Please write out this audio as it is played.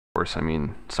course, I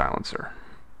mean silencer.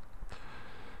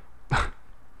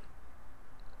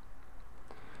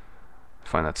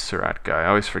 Find that Surat guy. I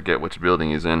always forget which building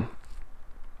he's in.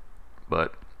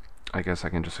 But I guess I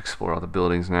can just explore all the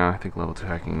buildings now. I think level 2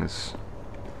 hacking is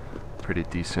pretty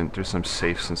decent. There's some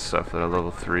safes and stuff that are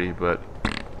level 3, but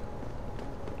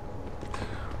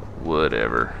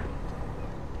whatever.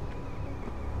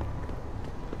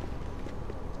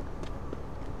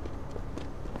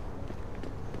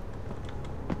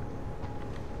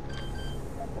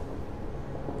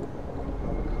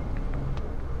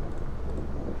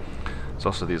 There's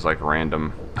also these like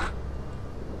random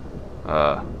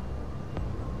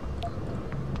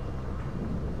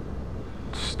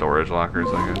storage lockers,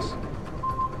 I guess.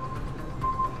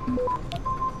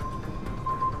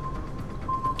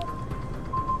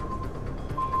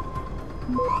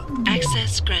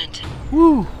 Access granted.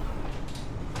 Woo!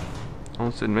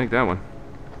 Almost didn't make that one.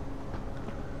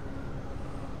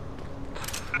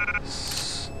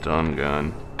 Stun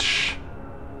gun. Tch.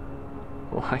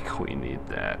 Like we need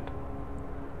that.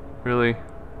 Really?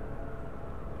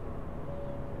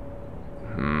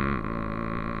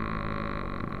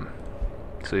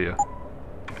 See ya.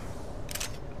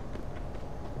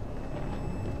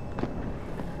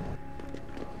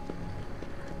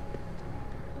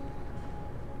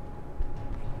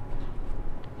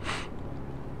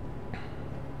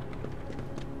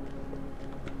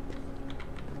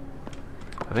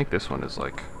 I think this one is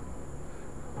like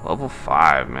level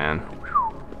 5, man.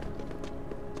 Whew.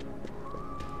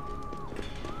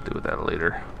 Do with that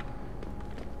later.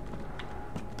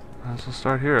 Let's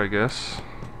start here, I guess.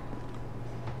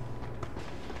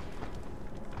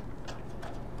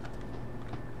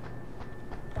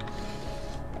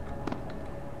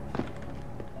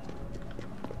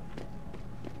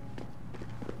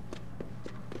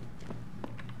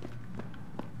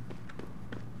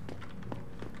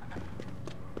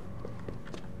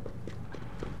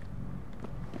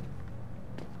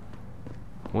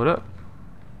 What up?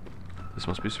 This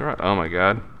must be Surat. Oh my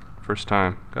god. First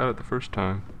time. Got it the first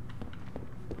time.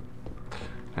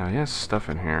 Now he has stuff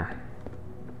in here.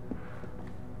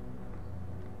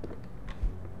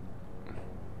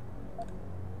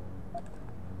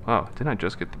 Wow, didn't I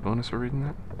just get the bonus for reading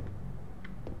that?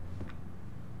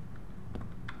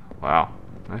 Wow.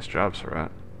 Nice job,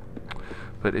 Surat.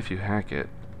 But if you hack it,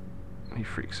 he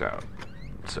freaks out.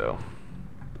 So...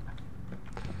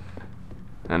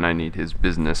 and I need his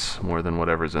business more than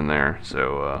whatever's in there,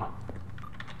 so,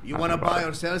 You want to buy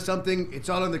or sell something? It's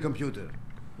all on the computer.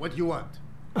 What do you want?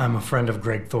 I'm a friend of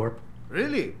Greg Thorpe.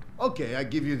 Really? Okay, I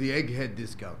give you the egghead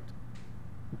discount.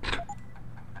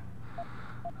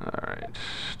 Alright,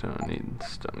 don't need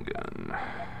stun gun.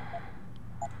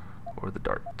 Or the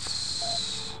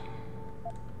darts.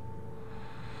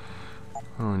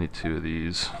 I only need 2 of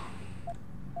these.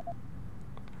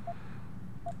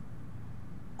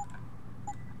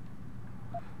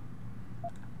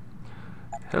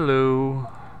 Hello.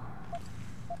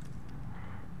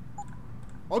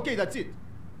 Okay, that's it.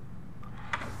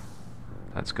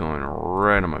 That's going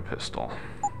right on my pistol.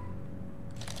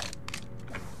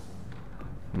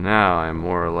 Now I'm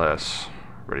more or less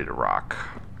ready to rock.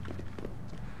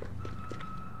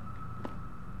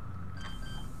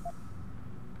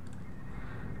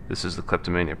 This is the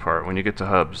kleptomania part. When you get to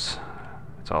hubs,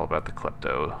 it's all about the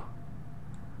klepto.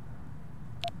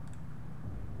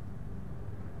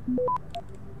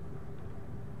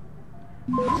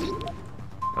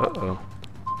 Uh-oh.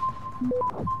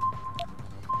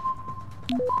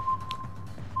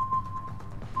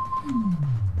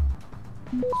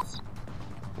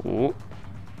 Oh.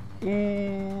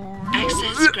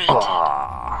 Access granted.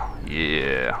 Ah,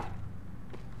 yeah.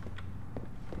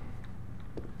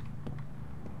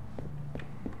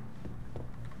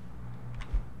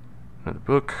 Another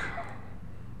book.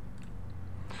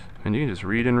 And you can just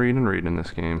read and read and read in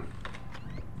this game.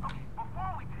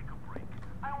 Before we take a break,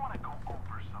 I want to go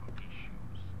over some issues.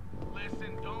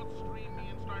 Listen, don't stream me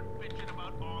and start bitching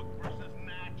about Og versus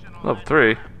Natch and all Level that.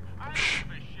 3. I don't Shh.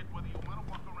 give a shit whether you want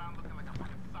to walk around looking like a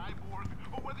fucking cyborg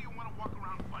or whether you want to walk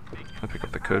around butt naked. Can I pick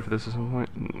up the code for this at some point?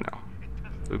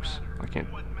 No. Oops. I can't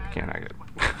hack it.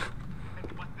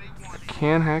 I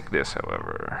can hack this,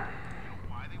 however.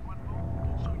 Why they want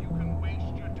votes? So you can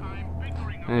waste your time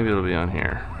bickering Maybe it'll be on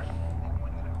here.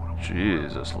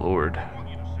 Jesus Lord.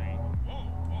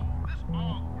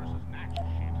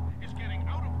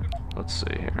 Let's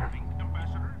see here.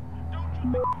 Ambassador, don't you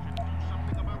think you should do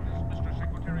something about this, Mr.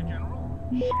 Secretary General?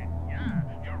 Shit, yeah,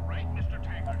 you're right, Mr.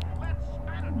 Taggart.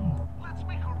 I don't know, let's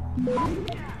make a rule.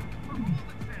 Yeah, a rule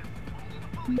that says only the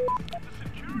police, the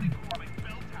security corps like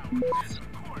bell towers, and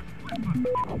of course, let's not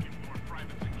forget more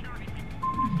private security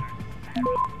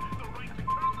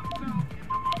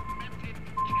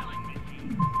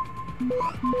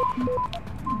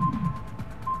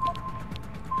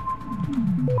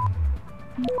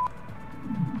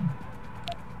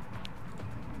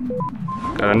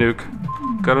Got a nuke.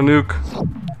 Got a nuke.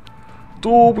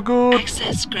 Oh my god.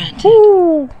 Access granted.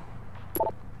 Woo.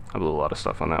 I blew a lot of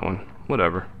stuff on that one.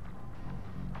 Whatever.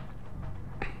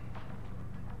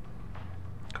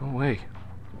 Go away.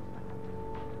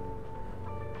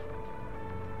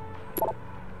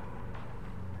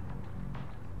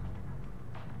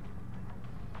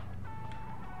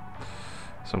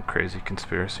 Some crazy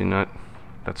conspiracy nut.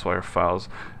 That's why our files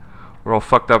were all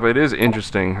fucked up. It is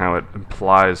interesting how it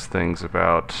implies things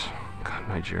about... God,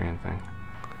 Nigerian thing.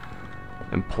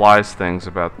 Implies things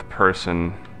about the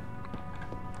person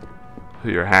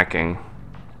who you're hacking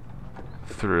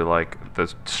through, like,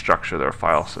 the structure of their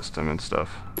file system and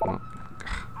stuff. Oh.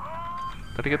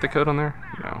 Did I get the code on there?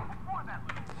 No.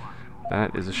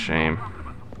 That is a shame.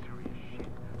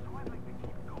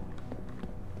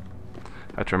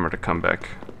 I have to remember to come back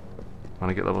when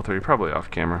I get level 3, probably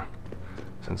off camera,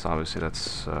 since obviously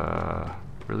that's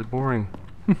really boring.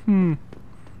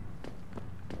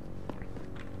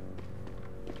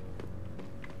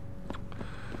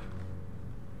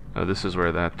 Oh, this is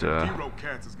where that Hero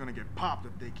cats is gonna get popped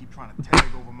if they keep trying to tag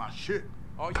over my shit.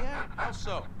 Oh yeah? How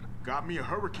so? Got me a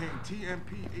Hurricane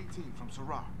TMP-18 from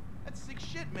Sarah. That's sick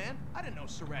shit, man. I didn't know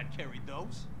Surratt carried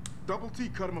those. Double T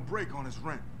cut him a break on his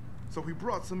rent, so he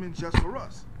brought some in just for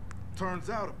us. Turns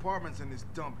out apartments in this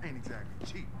dump ain't exactly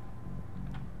cheap.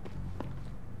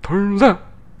 turns out.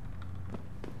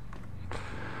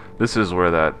 This is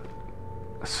where that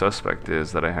suspect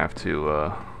is that I have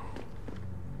to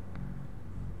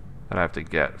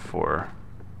get for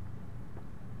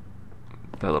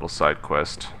that little side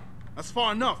quest. That's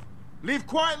far enough. Leave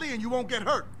quietly and you won't get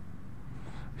hurt.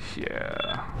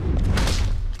 Yeah.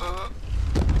 I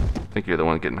think you're the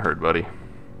one getting hurt, buddy.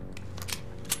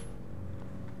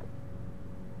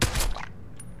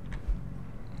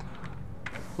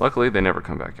 Luckily, they never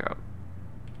come back out.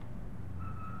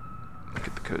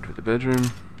 Get the code for the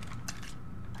bedroom.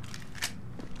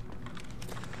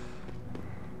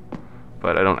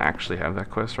 But I don't actually have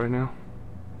that quest right now.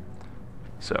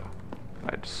 So,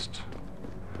 I just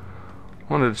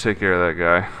wanted to take care of that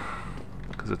guy,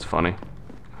 because it's funny.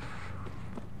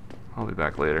 I'll be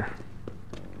back later.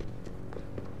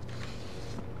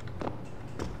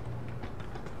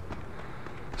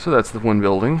 So that's the one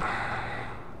building.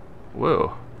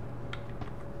 Whoa.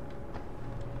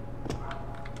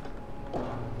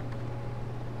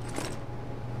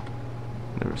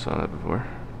 Never saw that before.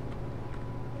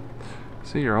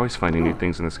 See, you're always finding new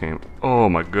things in this game. Oh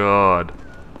my god.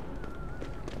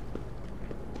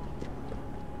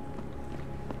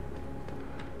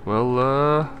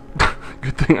 Well,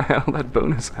 good thing I had all that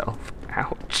bonus health.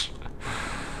 Ouch.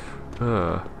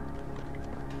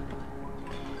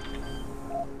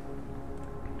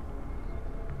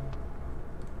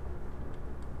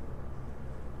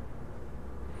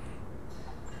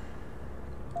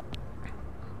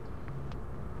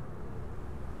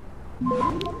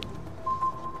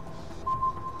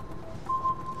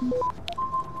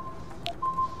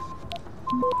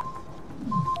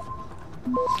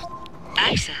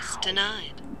 Access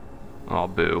denied. Oh,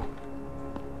 boo.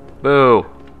 Boo!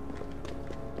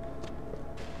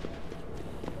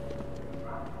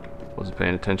 Wasn't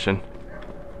paying attention.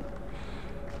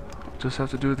 Just have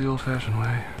to do it the old-fashioned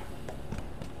way.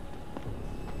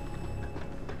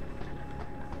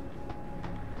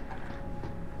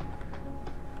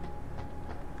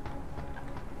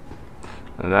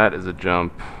 And that is a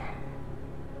jump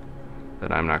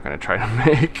that I'm not going to try to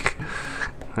make.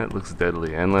 That looks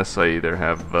deadly, unless I either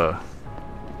have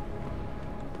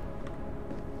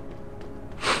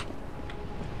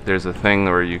there's a thing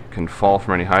where you can fall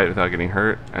from any height without getting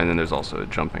hurt, and then there's also a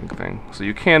jumping thing. So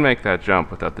you can make that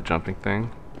jump without the jumping thing,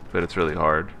 but it's really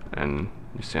hard, and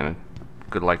you stand a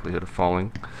good likelihood of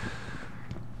falling.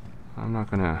 I'm not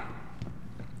gonna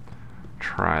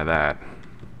try that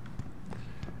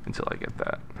until I get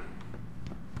that.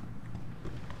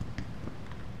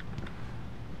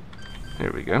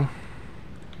 There we go.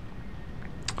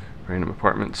 Random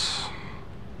apartments.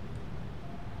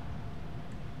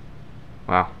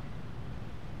 Wow.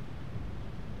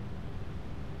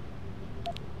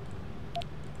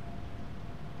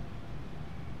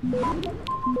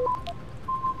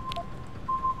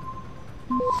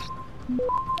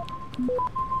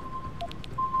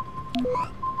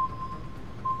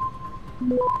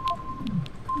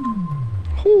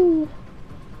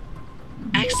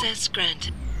 Access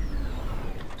granted.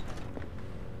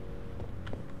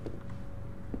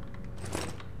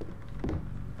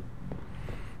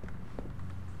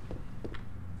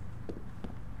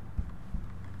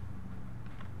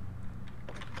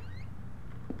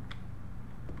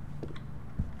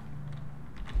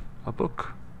 A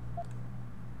book.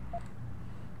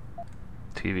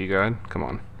 TV guide? Come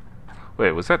on.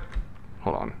 Wait, was that...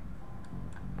 Hold on.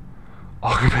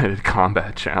 Augmented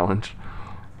combat challenge.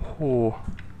 Oh.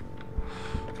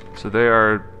 So they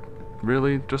are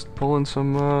really just pulling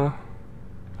some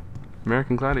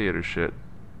American Gladiator shit.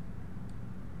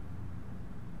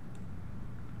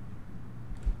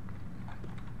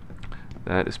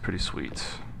 That is pretty sweet.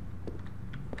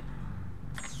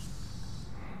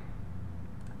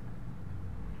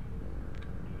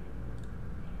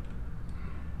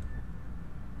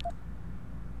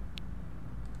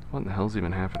 What in the hell's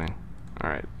even happening?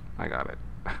 Alright, I got it.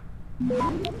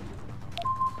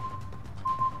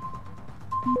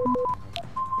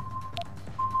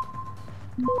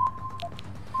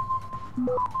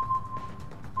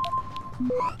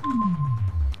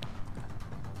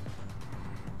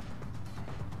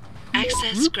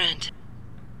 Access granted.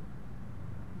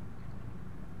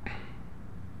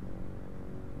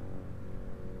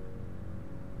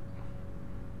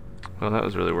 Well, that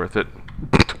was really worth it.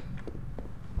 But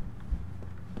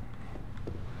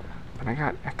I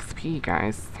got XP,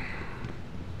 guys.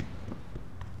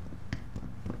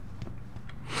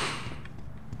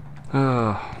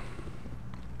 I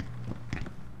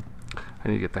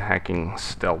need to get the hacking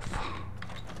stealth.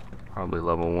 Probably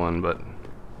level 1, but...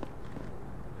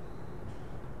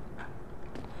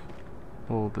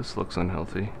 Oh, this looks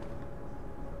unhealthy.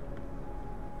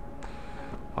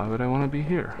 Why would I want to be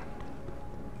here?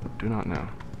 Do not know.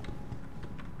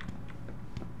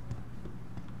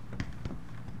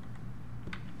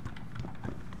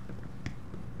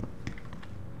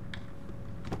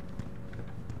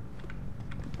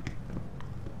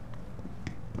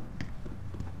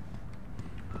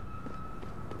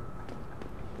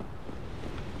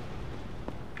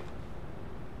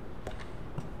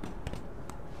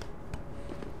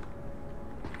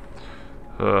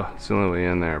 It's the only way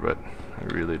in there, but I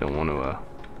really don't want to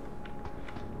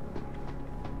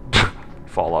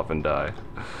fall off and die.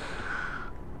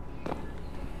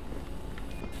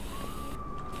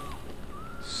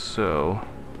 So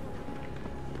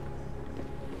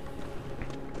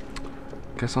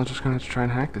guess I'm just gonna have to try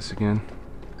and hack this again.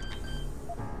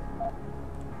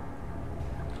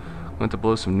 I'm going to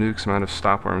blow some nukes. I'm out of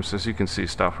stopworms. As you can see,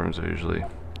 stopworms are usually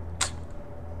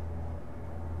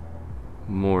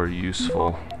more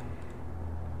useful.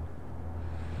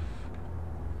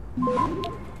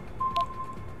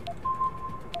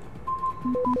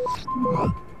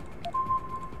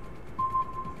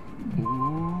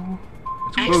 Ooh,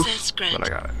 it's close, Access granted. but I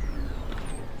got it.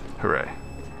 Hooray.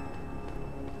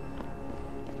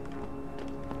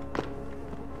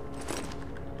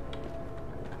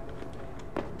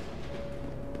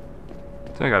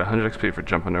 So I got 100 XP for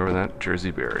jumping over that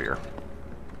Jersey barrier.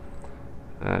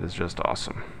 That is just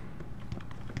awesome.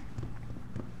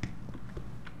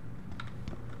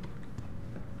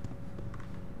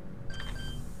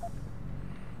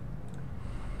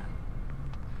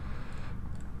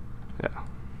 Yeah,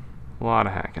 a lot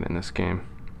of hacking in this game.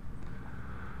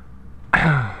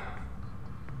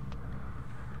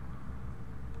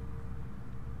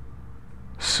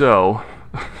 So,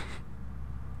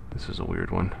 this is a weird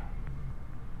one.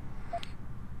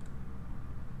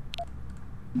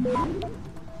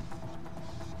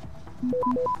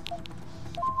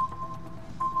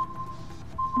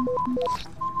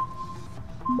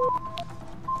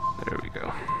 There we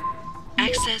go.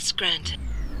 Access granted.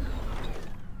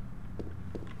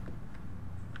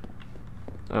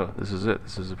 Oh, this is it.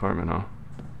 This is the apartment, huh?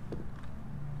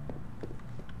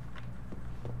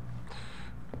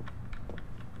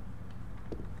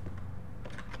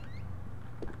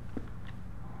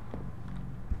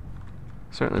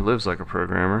 Certainly lives like a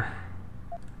programmer.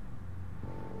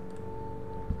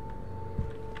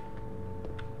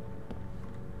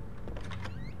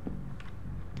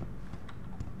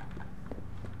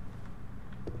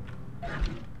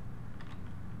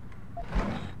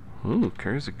 Ooh,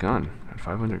 carries a gun at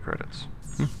 500 credits.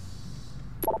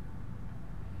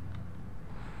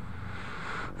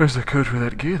 There's the code for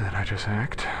that key that I just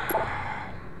hacked.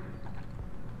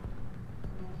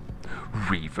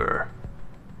 Reaver.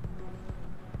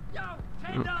 Yo,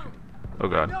 Tendo! Oh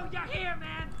god. Yo, you're here,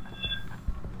 man!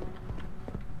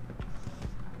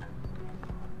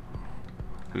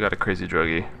 We got a crazy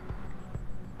druggie.